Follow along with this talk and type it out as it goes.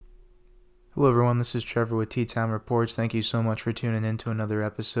Hello, everyone. This is Trevor with Tea Time Reports. Thank you so much for tuning in to another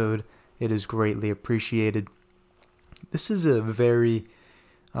episode. It is greatly appreciated. This is a very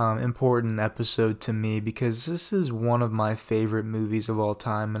important episode to me because this is one of my favorite movies of all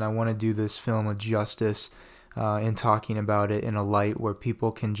time, and I want to do this film a justice in talking about it in a light where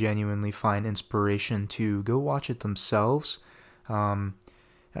people can genuinely find inspiration to go watch it themselves. And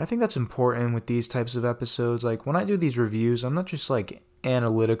I think that's important with these types of episodes. Like, when I do these reviews, I'm not just like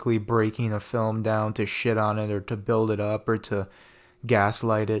analytically breaking a film down to shit on it or to build it up or to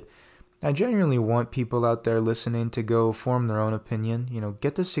gaslight it. I genuinely want people out there listening to go form their own opinion.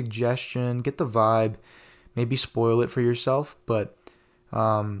 Get the suggestion, get the vibe, maybe spoil it for yourself, but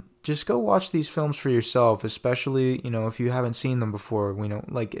just go watch these films for yourself, especially, if you haven't seen them before.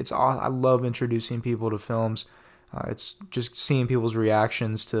 I love introducing people to films. It's just seeing people's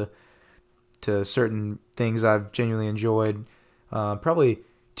reactions to certain things I've genuinely enjoyed. Probably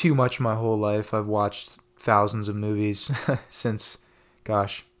too much my whole life. I've watched thousands of movies since,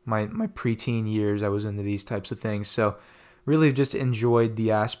 my preteen years. I was into these types of things. So really just enjoyed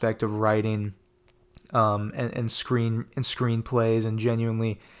the aspect of writing and screenplays and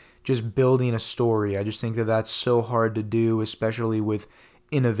genuinely just building a story. I just think that that's so hard to do, especially with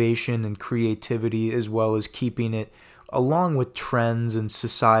innovation and creativity, as well as keeping it along with trends and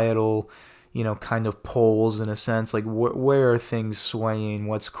societal kind of polls in a sense, like where are things swaying,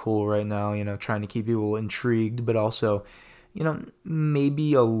 what's cool right now, trying to keep people intrigued, but also,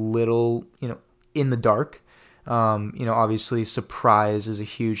 maybe a little, in the dark. Obviously surprise is a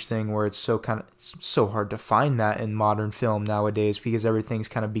huge thing where it's so hard to find that in modern film nowadays because everything's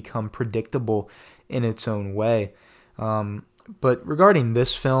kind of become predictable in its own way. But regarding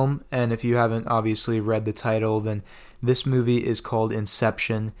this film, and if you haven't obviously read the title, then this movie is called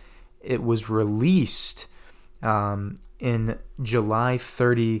Inception. It was released in July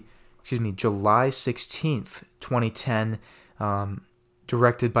 16th, 2010,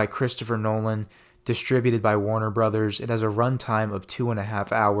 directed by Christopher Nolan, distributed by Warner Brothers. It has a runtime of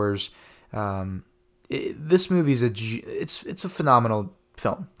 2.5 hours. This movie is it's a phenomenal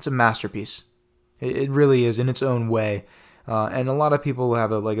film. It's a masterpiece. It really is in its own way. And a lot of people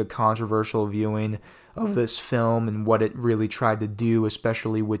have a controversial viewing of this film and what it really tried to do,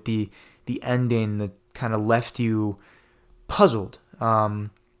 especially with the ending that kind of left you puzzled. And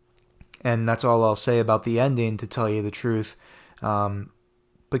that's all I'll say about the ending, to tell you the truth.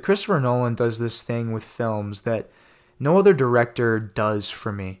 But Christopher Nolan does this thing with films that no other director does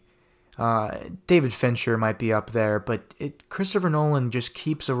for me. David Fincher might be up there, but Christopher Nolan just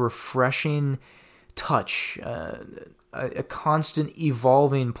keeps a refreshing touch, a constant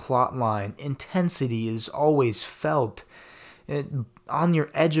evolving plot line. Intensity is always felt on your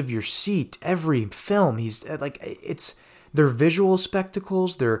edge of your seat. Every film, they're visual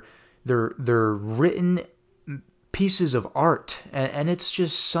spectacles. They're written pieces of art, and it's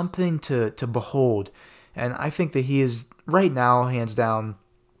just something to behold. And I think that he is right now, hands down,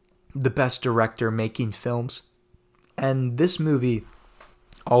 the best director making films. And this movie,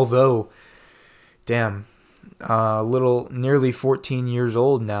 although, damn, nearly 14 years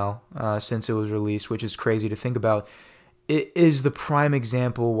old now since it was released, which is crazy to think about. It is the prime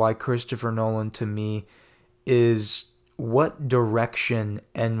example why Christopher Nolan, to me, is what direction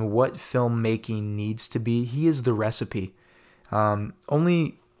and what filmmaking needs to be. He is the recipe.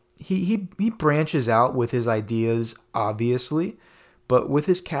 Only he branches out with his ideas, obviously, but with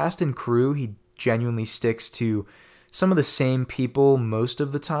his cast and crew, he genuinely sticks to some of the same people most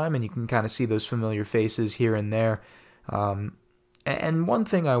of the time, and you can kind of see those familiar faces here and there. And one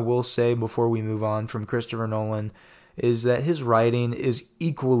thing I will say before we move on from Christopher Nolan is that his writing is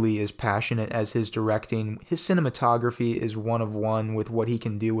equally as passionate as his directing. His cinematography is one of one with what he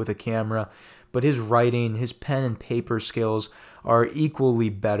can do with a camera, but his writing, his pen and paper skills are equally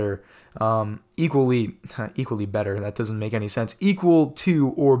better. Equally better, that doesn't make any sense. Equal to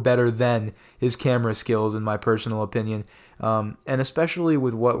or better than his camera skills, in my personal opinion. And especially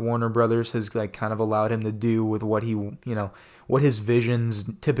with what Warner Brothers has kind of allowed him to do with what what his visions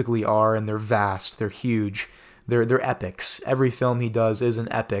typically are, and they're vast, they're huge. They're epics. Every film he does is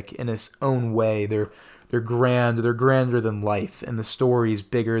an epic in its own way. They're grand. They're grander than life, and the story's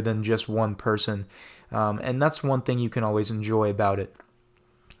bigger than just one person. And that's one thing you can always enjoy about it.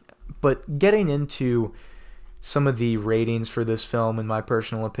 But getting into some of the ratings for this film, in my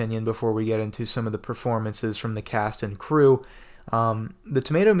personal opinion, before we get into some of the performances from the cast and crew, the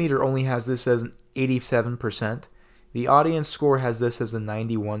tomato meter only has this as an 87%. The audience score has this as a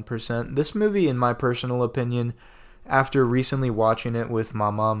 91%. This movie, in my personal opinion, after recently watching it with my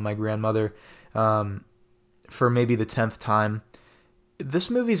mom, my grandmother, for maybe the 10th time, this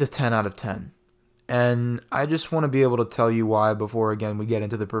movie's a 10 out of 10. And I just want to be able to tell you why before, again, we get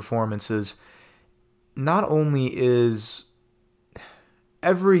into the performances. Not only is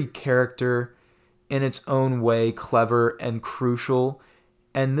every character in its own way clever and crucial,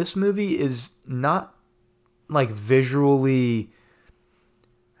 and this movie is not like visually,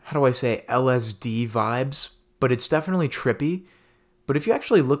 how do I say, LSD vibes, but it's definitely trippy. But if you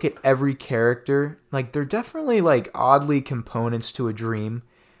actually look at every character, like they're definitely like oddly components to a dream.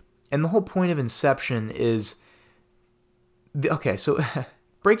 And the whole point of Inception is, okay, so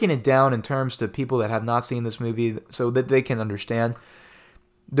breaking it down in terms to people that have not seen this movie so that they can understand,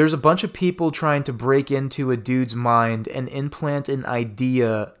 there's a bunch of people trying to break into a dude's mind and implant an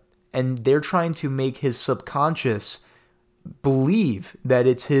idea, and they're trying to make his subconscious believe that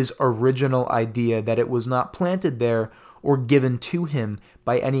it's his original idea, that it was not planted there or given to him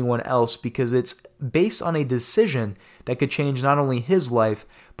by anyone else, because it's based on a decision that could change not only his life,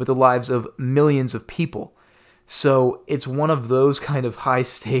 but the lives of millions of people. So it's one of those kind of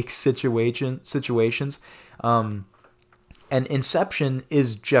high-stakes situations. And Inception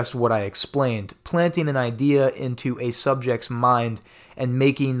is just what I explained, planting an idea into a subject's mind and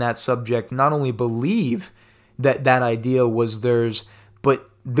making that subject not only believe that that idea was theirs, but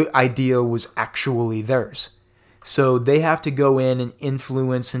the idea was actually theirs. So they have to go in and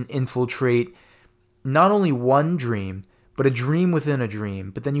influence and infiltrate not only one dream, but a dream within a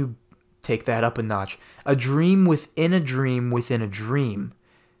dream. But then you take that up a notch. A dream within a dream within a dream.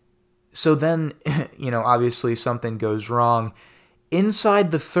 So then, obviously something goes wrong.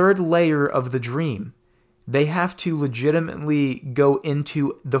 Inside the third layer of the dream, they have to legitimately go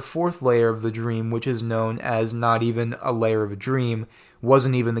into the fourth layer of the dream, which is known as not even a layer of a dream,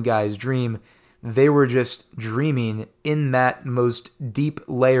 wasn't even the guy's dream. They were just dreaming in that most deep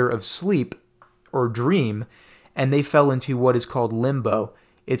layer of sleep or dream, and they fell into what is called limbo.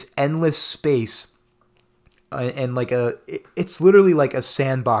 It's endless space, and it's literally like a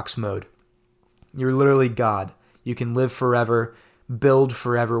sandbox mode. You're literally God. You can live forever, build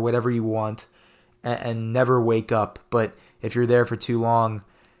forever, whatever you want, and never wake up. But if you're there for too long,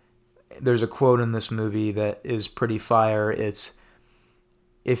 there's a quote in this movie that is pretty fire. It's,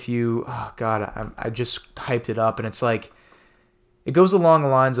 if you, oh God, I just hyped it up, and it's like, it goes along the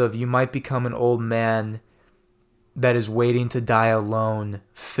lines of, you might become an old man that is waiting to die alone,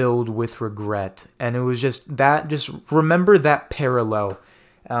 filled with regret. And it was just that, just remember that parallel.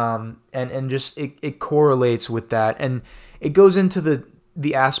 And just, it correlates with that. And it goes into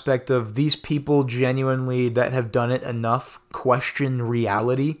the aspect of these people genuinely that have done it enough question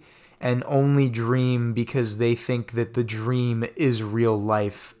reality and only dream because they think that the dream is real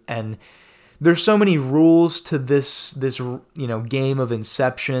life. And there's so many rules to this game of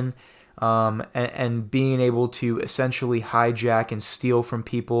Inception, and being able to essentially hijack and steal from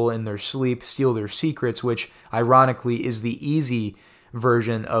people in their sleep, steal their secrets, which ironically is the easy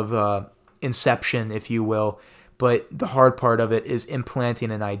version of Inception, if you will. But the hard part of it is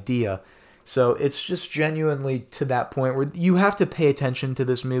implanting an idea. So it's just genuinely to that point where you have to pay attention to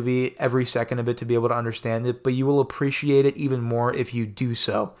this movie every second of it to be able to understand it, but you will appreciate it even more if you do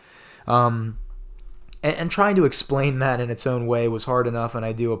so. And trying to explain that in its own way was hard enough, and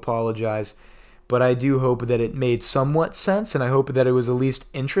I do apologize. But I do hope that it made somewhat sense, and I hope that it was at least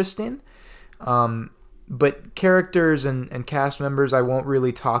interesting. But characters and cast members I won't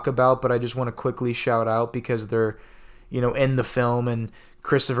really talk about, but I just want to quickly shout out because they're, in the film, and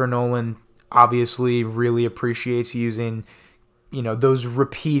Christopher Nolan obviously really appreciates using, those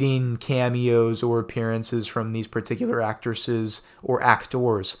repeating cameos or appearances from these particular actresses or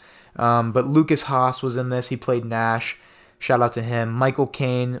actors. But Lucas Haas was in this. He played Nash. Shout out to him. Michael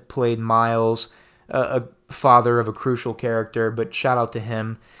Caine played Miles, a father of a crucial character, but shout out to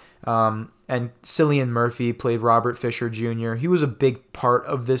him. And Cillian Murphy played Robert Fisher Jr. He was a big part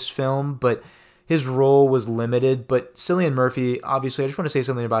of this film, but his role was limited. But Cillian Murphy, obviously, I just want to say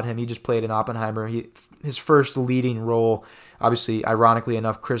something about him. He just played in Oppenheimer. His first leading role, obviously, ironically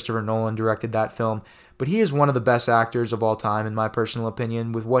enough, Christopher Nolan directed that film. But he is one of the best actors of all time, in my personal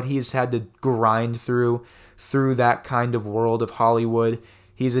opinion, with what he's had to grind through that kind of world of Hollywood.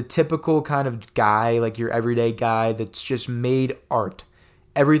 He's a typical kind of guy, like your everyday guy, that's just made art.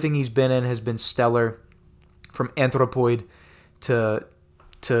 Everything he's been in has been stellar, from Anthropoid to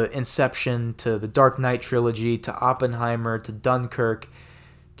Inception, to the Dark Knight trilogy, to Oppenheimer, to Dunkirk,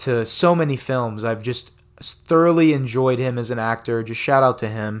 to so many films. I've just thoroughly enjoyed him as an actor. Just shout out to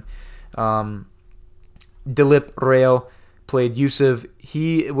him. Dilip Rayo played Yusuf.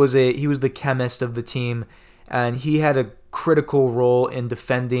 He was the chemist of the team, and he had a critical role in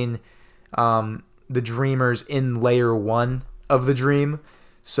defending the Dreamers in Layer 1 of the dream.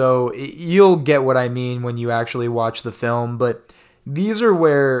 So you'll get what I mean when you actually watch the film. But these are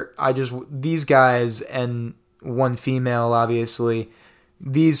where these guys and one female, obviously,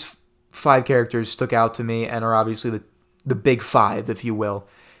 these 5 characters stuck out to me and are obviously the big 5, if you will.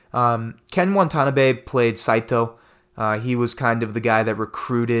 Ken Watanabe played Saito. He was kind of the guy that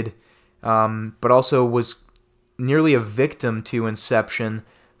recruited, but also was nearly a victim to Inception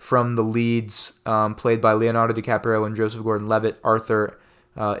from the leads played by Leonardo DiCaprio and Joseph Gordon-Levitt. Arthur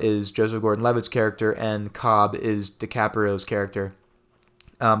is Joseph Gordon-Levitt's character, and Cobb is DiCaprio's character.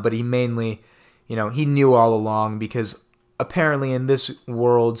 But he mainly, he knew all along, because apparently in this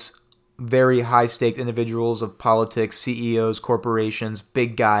world's very high-stakes individuals of politics, CEOs, corporations,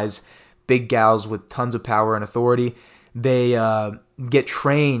 big guys, big gals with tons of power and authority, they get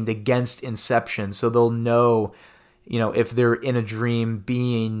trained against Inception, so they'll know, if they're in a dream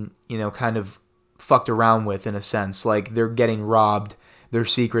being, kind of fucked around with, in a sense, like they're getting robbed, their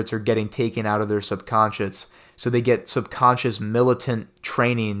secrets are getting taken out of their subconscious, so they get subconscious militant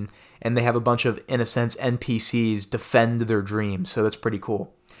training, and they have a bunch of, in a sense, NPCs defend their dreams, so that's pretty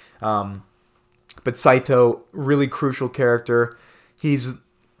cool. But Saito, really crucial character. He's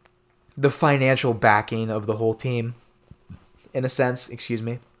the financial backing of the whole team, in a sense, excuse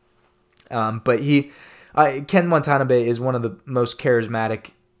me. But Ken Watanabe is one of the most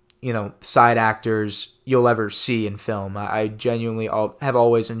charismatic, side actors you'll ever see in film. I genuinely have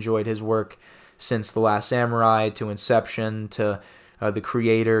always enjoyed his work since The Last Samurai to Inception to The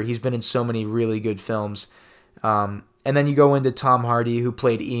Creator. He's been in so many really good films. And then you go into Tom Hardy, who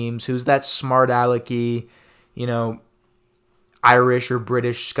played Eames, who's that smart alecky, Irish or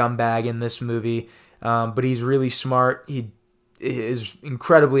British scumbag in this movie. But he's really smart. He is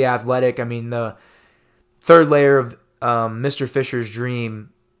incredibly athletic. I mean, the third layer of Mr. Fisher's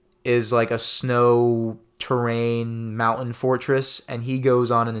dream is like a snow terrain mountain fortress, and he goes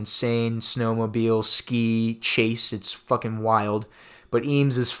on an insane snowmobile ski chase. It's fucking wild. But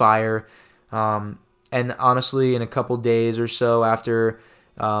Eames is fire. And honestly, in a couple days or so after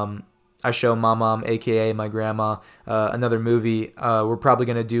I show my mom, a.k.a. my grandma, another movie, we're probably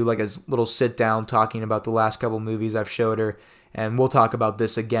going to do like a little sit-down talking about the last couple movies I've showed her. And we'll talk about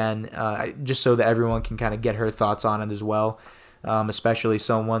this again, just so that everyone can kind of get her thoughts on it as well. Especially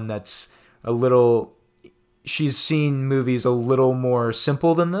someone that's she's seen movies a little more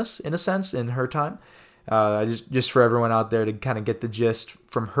simple than this, in a sense, in her time. Just for everyone out there to kind of get the gist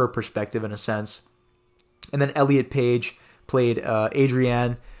from her perspective, in a sense. And then Elliot Page played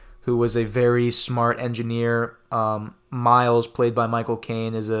Adrienne, who was a very smart engineer. Miles, played by Michael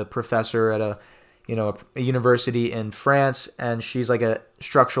Caine, is a professor at a university in France, and she's like a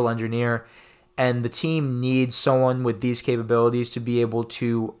structural engineer. And the team needs someone with these capabilities to be able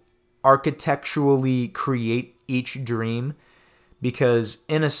to architecturally create each dream, because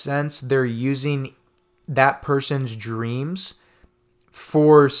in a sense they're using that person's dreams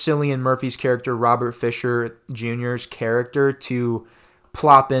for Cillian Murphy's character, Robert Fisher Jr.'s character, to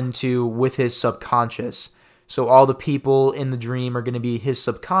plop into with his subconscious. So all the people in the dream are going to be his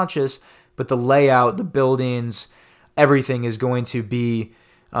subconscious, but the layout, the buildings, everything is going to be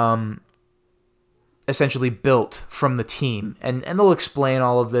essentially built from the team. And they'll explain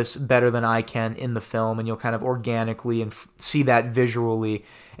all of this better than I can in the film, and you'll kind of organically and see that visually,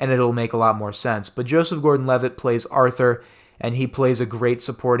 and it'll make a lot more sense. But Joseph Gordon-Levitt plays Arthur, and he plays a great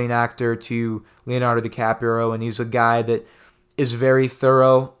supporting actor to Leonardo DiCaprio, and he's a guy that is very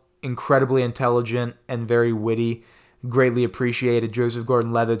thorough, incredibly intelligent, and very witty. Greatly appreciated Joseph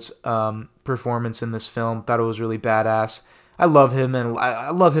Gordon-Levitt's performance in this film. Thought it was really badass. I love him, and I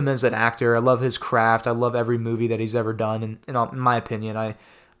love him as an actor. I love his craft. I love every movie that he's ever done, and in my opinion,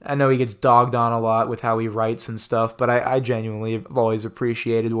 I know he gets dogged on a lot with how he writes and stuff, but I genuinely have always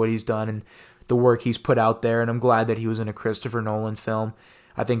appreciated what he's done and the work he's put out there, and I'm glad that he was in a Christopher Nolan film.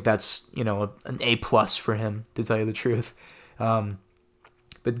 I think that's, an A+ for him, to tell you the truth.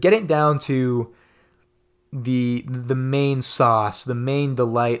 But getting down to the main sauce, the main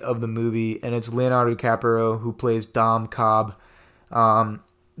delight of the movie, and it's Leonardo DiCaprio, who plays Dom Cobb,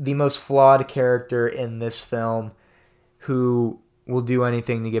 the most flawed character in this film, who will do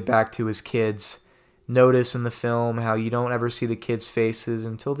anything to get back to his kids. Notice in the film how you don't ever see the kids' faces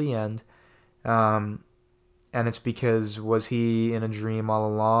until the end. And it's because, was he in a dream all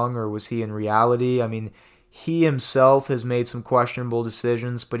along, or was he in reality? I mean, he himself has made some questionable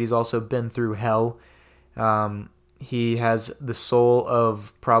decisions, but he's also been through hell. He has the soul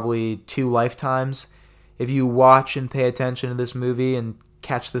of probably 2 lifetimes. If you watch and pay attention to this movie and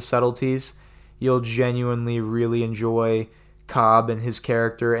catch the subtleties, you'll genuinely really enjoy Cobb and his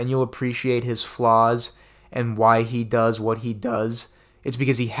character, and you'll appreciate his flaws and why he does what he does. It's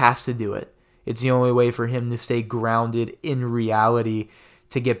because he has to do it. It's the only way for him to stay grounded in reality,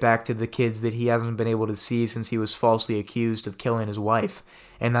 to get back to the kids that he hasn't been able to see since he was falsely accused of killing his wife.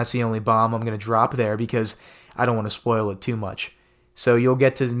 And that's the only bomb I'm going to drop there because I don't want to spoil it too much. So you'll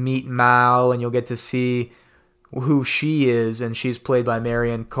get to meet Mal, and you'll get to see who she is, and she's played by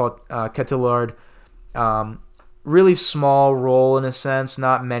Marion Cotillard. Really small role in a sense,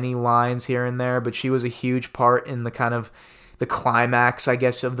 not many lines here and there, but she was a huge part in the kind of the climax, I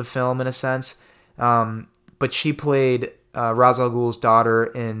guess, of the film in a sense. But she played Ra's al Ghul's daughter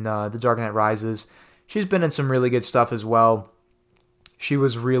in The Dark Knight Rises. She's been in some really good stuff as well. She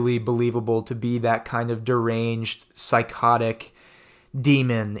was really believable to be that kind of deranged, psychotic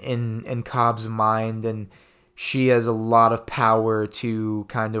demon in Cobb's mind, and she has a lot of power to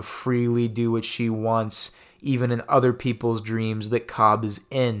kind of freely do what she wants, even in other people's dreams that Cobb is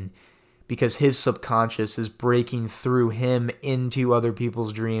in, because his subconscious is breaking through him into other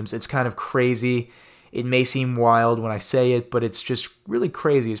people's dreams. It's kind of crazy. It may seem wild when I say it, but it's just really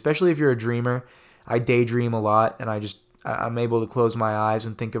crazy, especially if you're a dreamer. I daydream a lot, and I'm able to close my eyes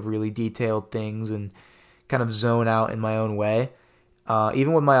and think of really detailed things and kind of zone out in my own way,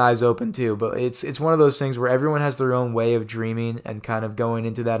 even with my eyes open too. But it's one of those things where everyone has their own way of dreaming and kind of going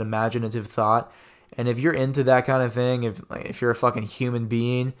into that imaginative thought. And if you're into that kind of thing, if you're a fucking human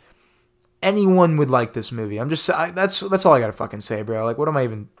being, anyone would like this movie. That's all I gotta fucking say, bro. Like, what am I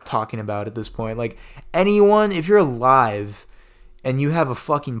even talking about at this point? Like, anyone, if you're alive and you have a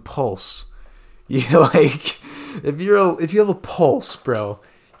fucking pulse, if you have a pulse, bro,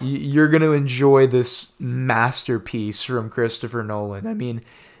 you're gonna enjoy this masterpiece from Christopher Nolan. I mean,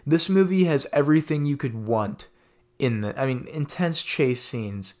 this movie has everything you could want intense chase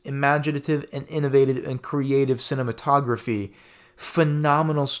scenes, imaginative and innovative and creative cinematography,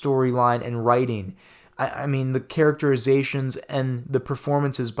 phenomenal storyline and writing. I mean, the characterizations and the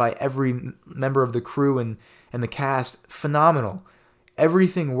performances by every member of the crew and the cast, phenomenal.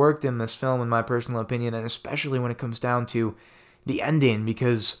 Everything worked in this film, in my personal opinion, and especially when it comes down to the ending,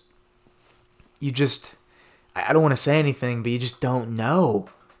 because I don't want to say anything, but you just don't know.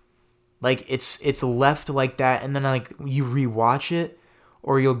 Like, it's left like that, and then like you rewatch it,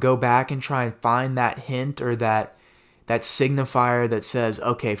 or you'll go back and try and find that hint or that signifier that says,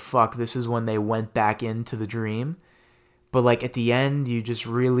 okay, fuck, this is when they went back into the dream. But like at the end, you just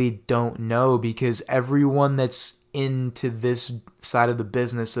really don't know, because everyone that's into this side of the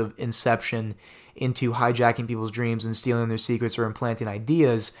business of Inception, into hijacking people's dreams and stealing their secrets or implanting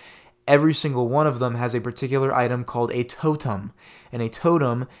ideas, every single one of them has a particular item called a totem. And a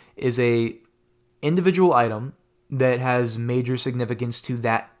totem is a individual item that has major significance to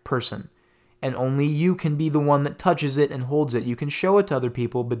that person. And only you can be the one that touches it and holds it. You can show it to other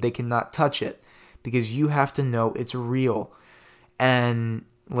people, but they cannot touch it, because you have to know it's real. And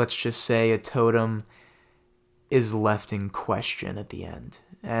let's just say a totem is left in question at the end.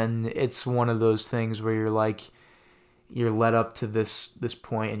 And it's one of those things where you're led up to this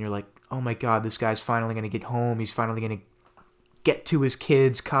point, and you're like, oh my god, this guy's finally going to get home. He's finally going to get to his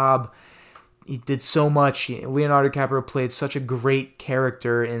kids. Cobb, he did so much. Leonardo DiCaprio played such a great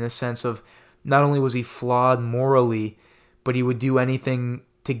character, in the sense of not only was he flawed morally, but he would do anything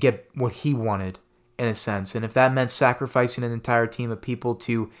to get what he wanted, in a sense. And if that meant sacrificing an entire team of people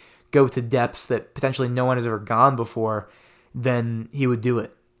to go to depths that potentially no one has ever gone before, then he would do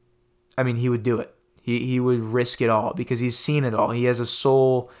it. I mean, he would do it. He would risk it all, because he's seen it all. He has a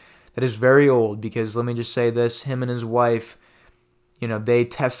soul that is very old, because let me just say this, him and his wife, they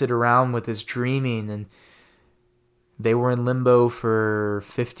tested around with his dreaming, and they were in limbo for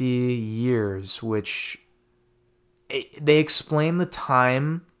 50 years, which they explain the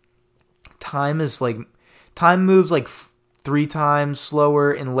time. Time moves like 3 times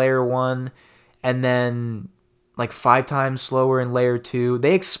slower in layer 1, and then like 5 times slower in layer 2.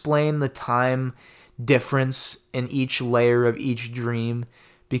 They explain the time difference in each layer of each dream,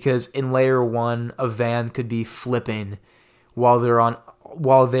 because in layer 1 a van could be flipping while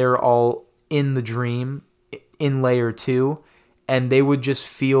they're all in the dream in layer 2, and they would just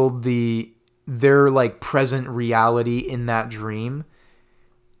feel their like present reality in that dream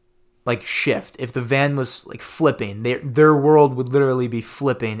like shift. If the van was like flipping, their world would literally be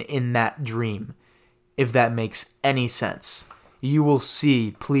flipping in that dream, if that makes any sense. You will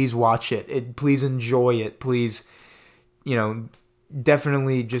see. Please watch it. Please enjoy it. Please,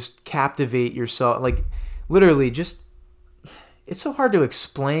 definitely just captivate yourself. Like, literally, just, it's so hard to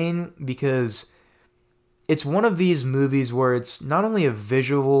explain, because it's one of these movies where it's not only a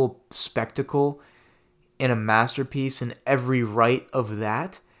visual spectacle and a masterpiece in every right of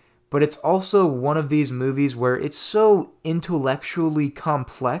that, but it's also one of these movies where it's so intellectually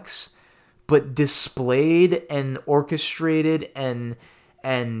complex, but displayed and orchestrated and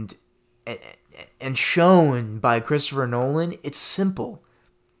and shown by Christopher Nolan. It's simple,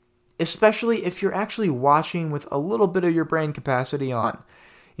 especially if you're actually watching with a little bit of your brain capacity on.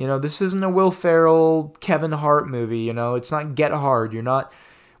 This isn't a Will Ferrell, Kevin Hart movie. It's not Get Hard. You're not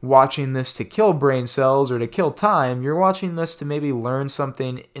watching this to kill brain cells or to kill time. You're watching this to maybe learn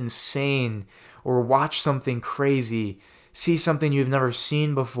something insane or watch something crazy, see something you've never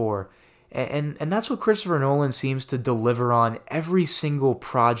seen before. And that's what Christopher Nolan seems to deliver on. Every single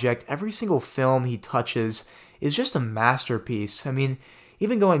project, every single film he touches is just a masterpiece. I mean,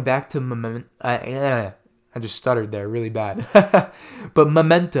 even going back to I just stuttered there really bad. But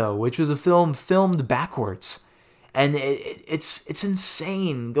Memento, which was a film filmed backwards. And it's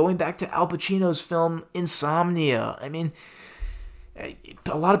insane. Going back to Al Pacino's film Insomnia. I mean,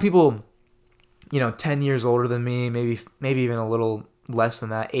 a lot of people, 10 years older than me, maybe even a little less than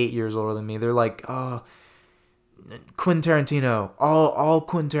that, 8 years older than me, they're like, oh, Quentin Tarantino, all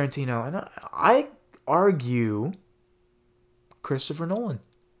Quentin Tarantino. And I argue Christopher Nolan.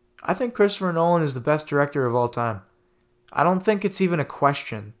 I think Christopher Nolan is the best director of all time. I don't think it's even a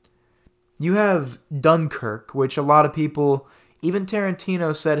question. You have Dunkirk, which a lot of people, even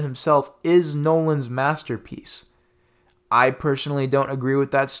Tarantino said himself, is Nolan's masterpiece. I personally don't agree with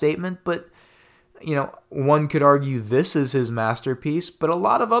that statement, but, one could argue this is his masterpiece, but a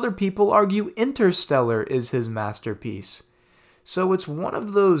lot of other people argue Interstellar is his masterpiece. So it's one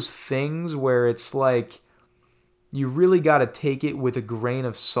of those things where it's like, you really got to take it with a grain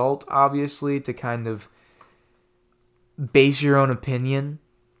of salt, obviously, to kind of base your own opinion.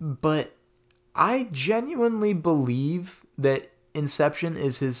 But I genuinely believe that Inception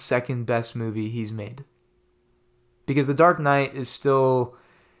is his second best movie he's made. Because The Dark Knight is still,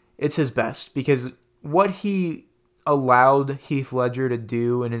 it's his best. Because what he allowed Heath Ledger to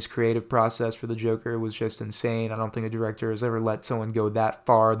do in his creative process for the Joker was just insane. I don't think a director has ever let someone go that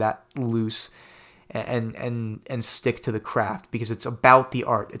far, that loose, and stick to the craft, because it's about the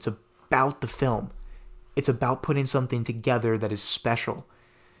art. It's about the film. It's about putting something together that is special.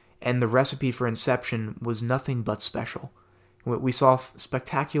 And the recipe for Inception was nothing but special. We saw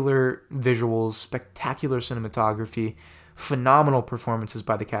spectacular visuals, spectacular cinematography, phenomenal performances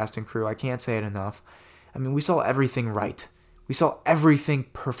by the cast and crew. I can't say it enough. I mean, we saw everything right. We saw everything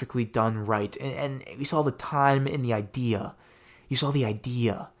perfectly done right. And we saw the time and the idea. You saw the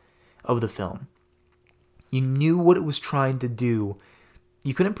idea of the film. You knew what it was trying to do.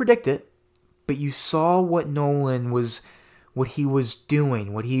 You couldn't predict it, but you saw what Nolan was, what he was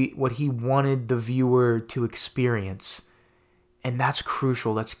doing, what he wanted the viewer to experience. And that's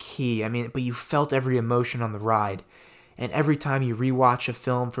crucial, that's key. I mean, but you felt every emotion on the ride. And every time you rewatch a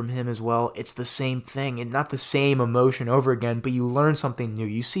film from him as well, it's the same thing. And not the same emotion over again, but you learn something new.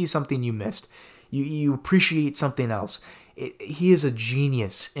 You see something you missed. You appreciate something else. He is a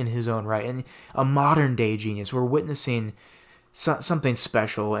genius in his own right, and a modern day genius. We're witnessing something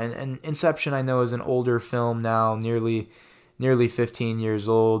special. And Inception, I know, is an older film now, nearly 15 years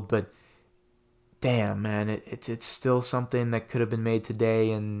old, but damn, man, it's still something that could have been made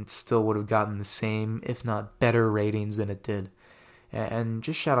today and still would have gotten the same, if not better, ratings than it did. And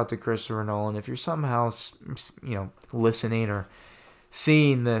just shout out to Christopher Nolan. If you're somehow, listening or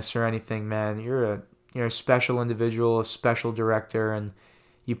seeing this or anything, man, you're a special individual, a special director, and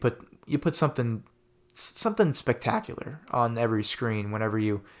you put something spectacular on every screen whenever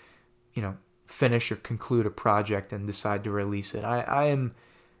you finish or conclude a project and decide to release it.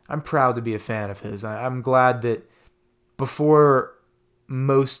 I'm proud to be a fan of his. I'm glad that before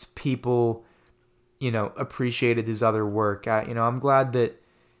most people, appreciated his other work, I'm glad that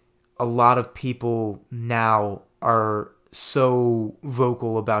a lot of people now are so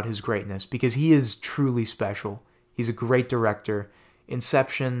vocal about his greatness, because he is truly special. He's a great director.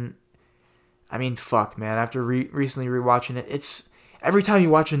 Inception, I mean, fuck, man. After recently rewatching it, it's every time you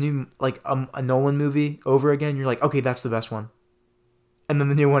watch a new, a Nolan movie over again, you're like, okay, that's the best one. And then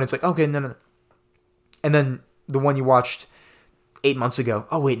the new one, it's like, okay, no. And then the one you watched 8 months ago,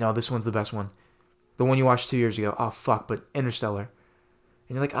 oh wait, no, this one's the best one. The one you watched 2 years ago, oh fuck, but Interstellar.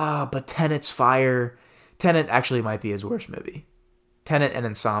 And you're like, but Tenet's fire. Tenet actually might be his worst movie. Tenet and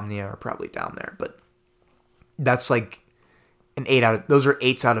Insomnia are probably down there, but that's like those are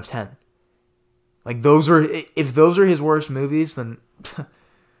 8s out of 10. Like if those are his worst movies, then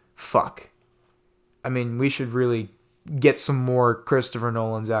fuck. I mean, we should really get some more Christopher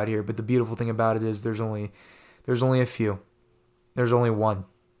Nolans out here, but the beautiful thing about it is there's only a few. There's only one.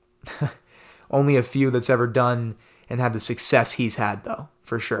 Only a few that's ever done and had the success he's had, though.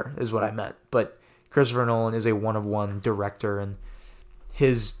 for sure, is what I meant. But Christopher Nolan is a one-of-one director, and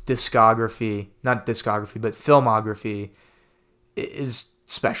his discography, not discography, but filmography is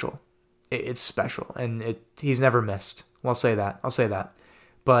special. It's special, and he's never missed. I'll say that.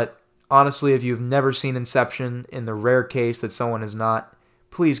 But honestly, if you've never seen Inception, in the rare case that someone has not,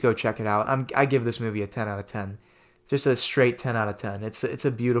 please go check it out. I give this movie a 10 out of 10. Just a straight 10 out of 10. It's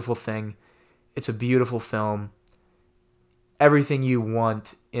a beautiful thing. It's a beautiful film. Everything you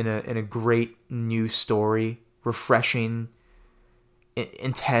want in a great new story. Refreshing,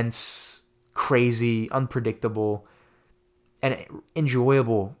 intense, crazy, unpredictable, and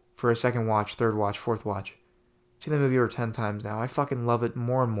enjoyable for a second watch, third watch, fourth watch. I've seen the movie over 10 times now. I fucking love it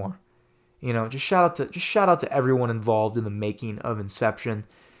more and more. You know, just shout out to everyone involved in the making of Inception.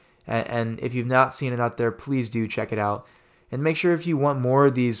 And if you've not seen it out there, please do check it out. And make sure if you want more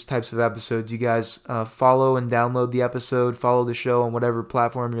of these types of episodes, you guys follow and download the episode, follow the show on whatever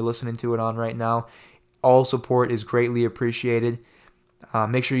platform you're listening to it on right now. All support is greatly appreciated.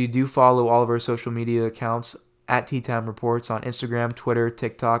 Make sure you do follow all of our social media accounts at Tea Time Reports on Instagram, Twitter,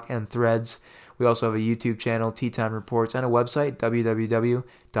 TikTok, and Threads. We also have a YouTube channel, Tea Time Reports, and a website,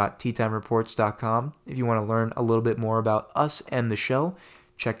 www.teatimereports.com. If you want to learn a little bit more about us and the show,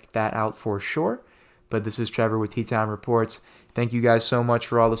 check that out for sure. But this is Trevor with Tea Time Reports. Thank you guys so much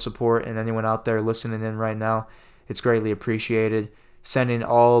for all the support, and anyone out there listening in right now, it's greatly appreciated. Sending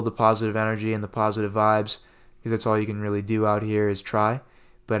all the positive energy and the positive vibes, because that's all you can really do out here is try.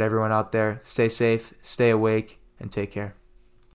 But everyone out there, stay safe, stay awake, and take care.